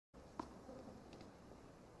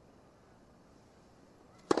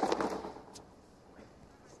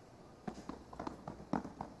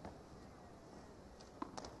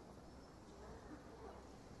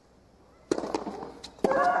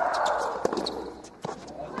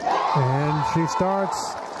And she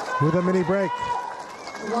starts with a mini break.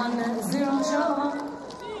 1-0 Sharapova.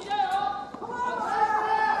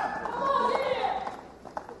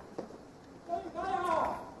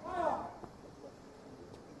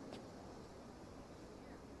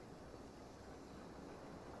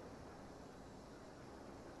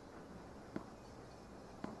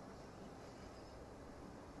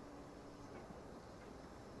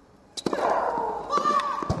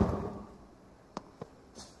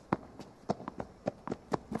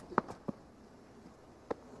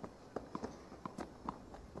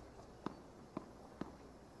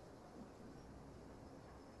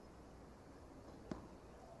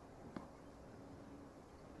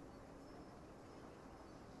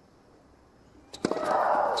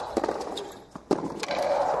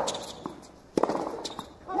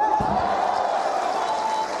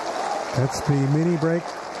 That's the mini break.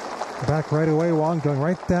 Back right away, Wang going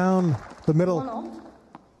right down the middle.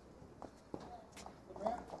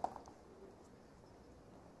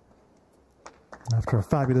 After a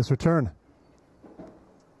fabulous return.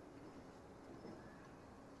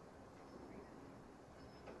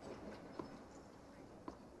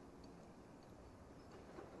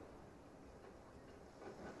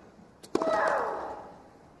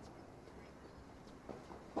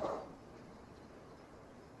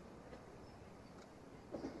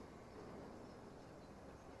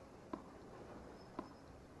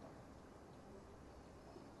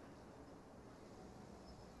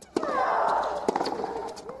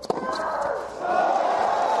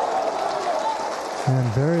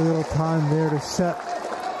 And very little time there to set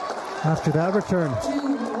after that return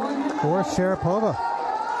for Sharapova.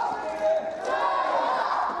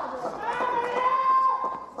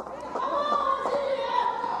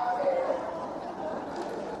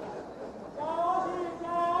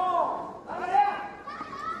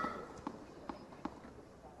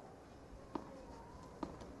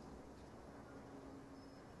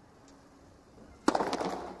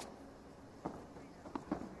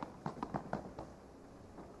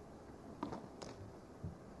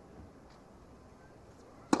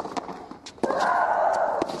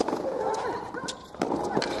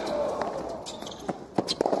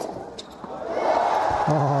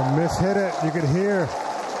 Oh, mishit it. You could hear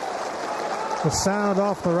the sound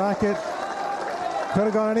off the racket. Could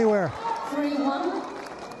have gone anywhere.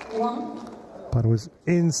 3-1. But it was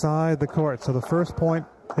inside the court. So the first point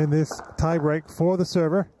in this tiebreak for the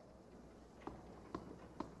server.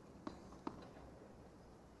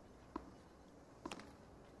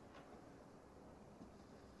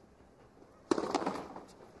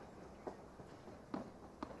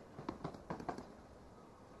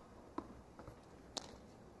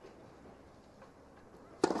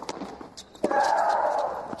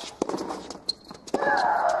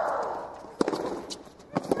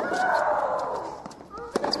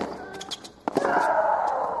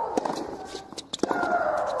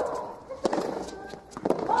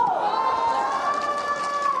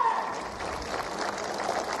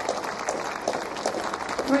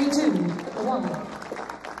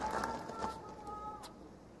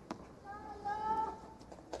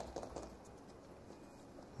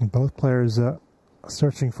 Both players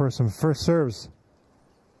searching for some first serves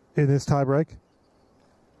in this tiebreak.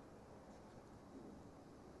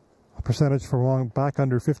 A percentage for Wang back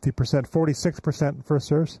under 50%, 46% first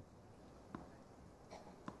serves.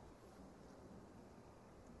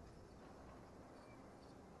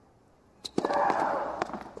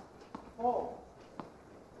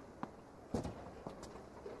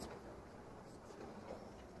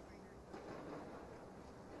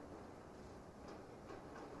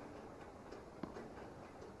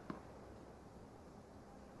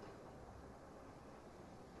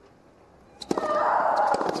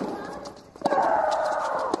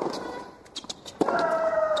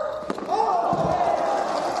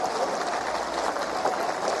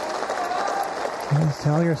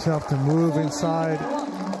 Tell yourself to move inside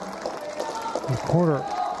the corner.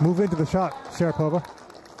 Move into the shot, Sharapova.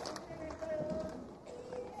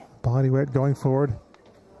 Body weight going forward.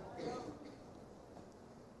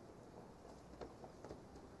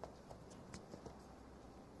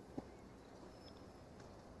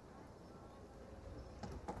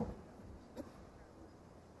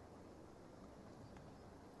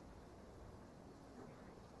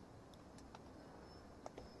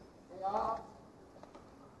 Yeah.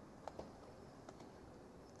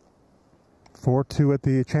 4-2 at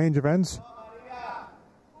the change of ends.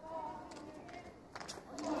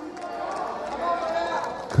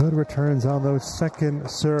 Good returns on those second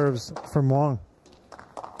serves from Wang.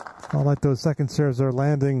 Not like those second serves are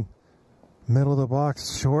landing middle of the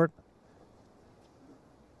box short.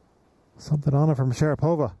 Something on it from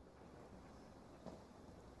Sharapova.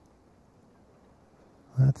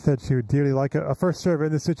 That said, she would dearly like a first serve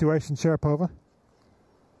in this situation, Sharapova.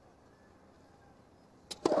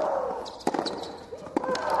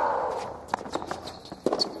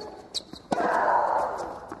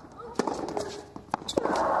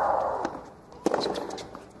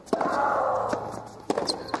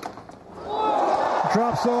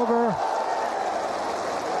 Drops over.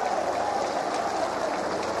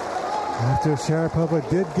 After Sharapova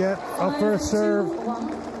did get a first serve.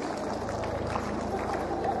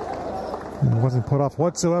 It wasn't put off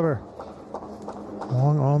whatsoever.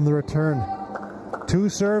 Wang on the return. 2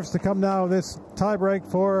 serves to come now. This tiebreak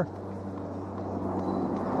for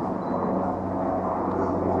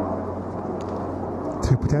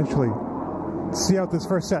to potentially see out this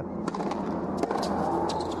first set.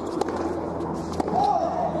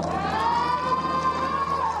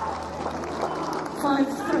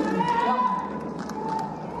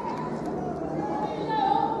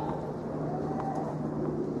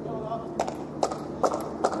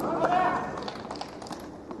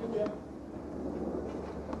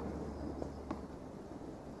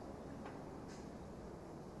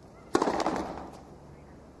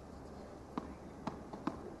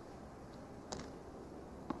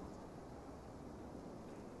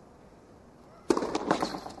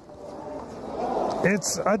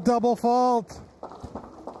 It's a double fault.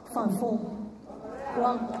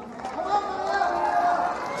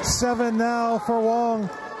 5-4. 7 now for Wang.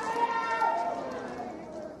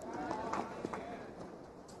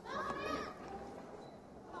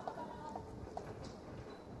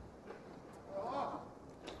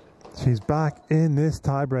 She's back in this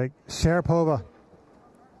tiebreak. Sharapova.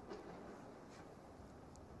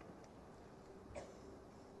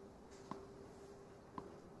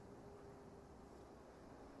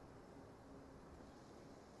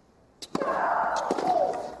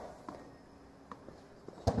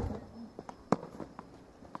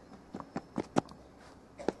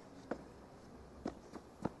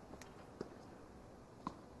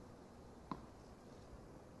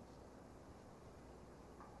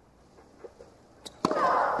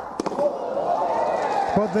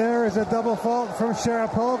 But there is a double fault from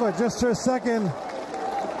Sharapova, just her second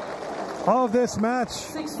of this match.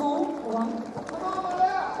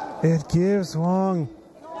 6-4. It gives Wang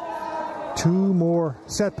 2 more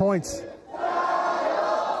set points.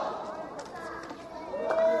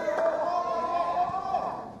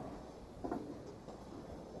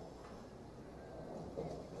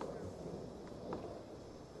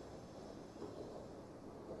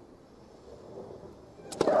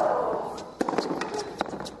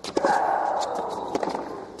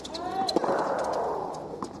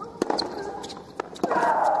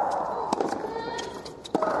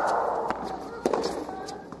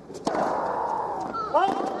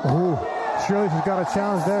 Ooh, surely she's got a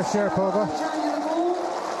challenge there, Sharapova.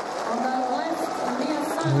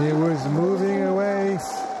 He was moving away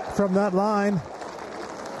from that line.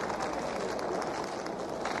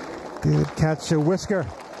 Did catch a whisker.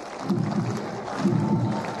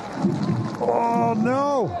 Oh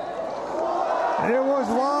no! It was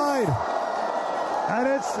wide. And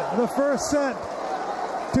it's the first set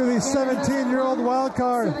to the 17-year-old wild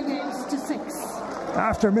card. 7 games to 6.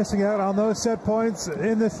 After missing out on those set points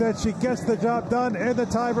in the set, she gets the job done in the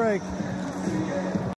tiebreak.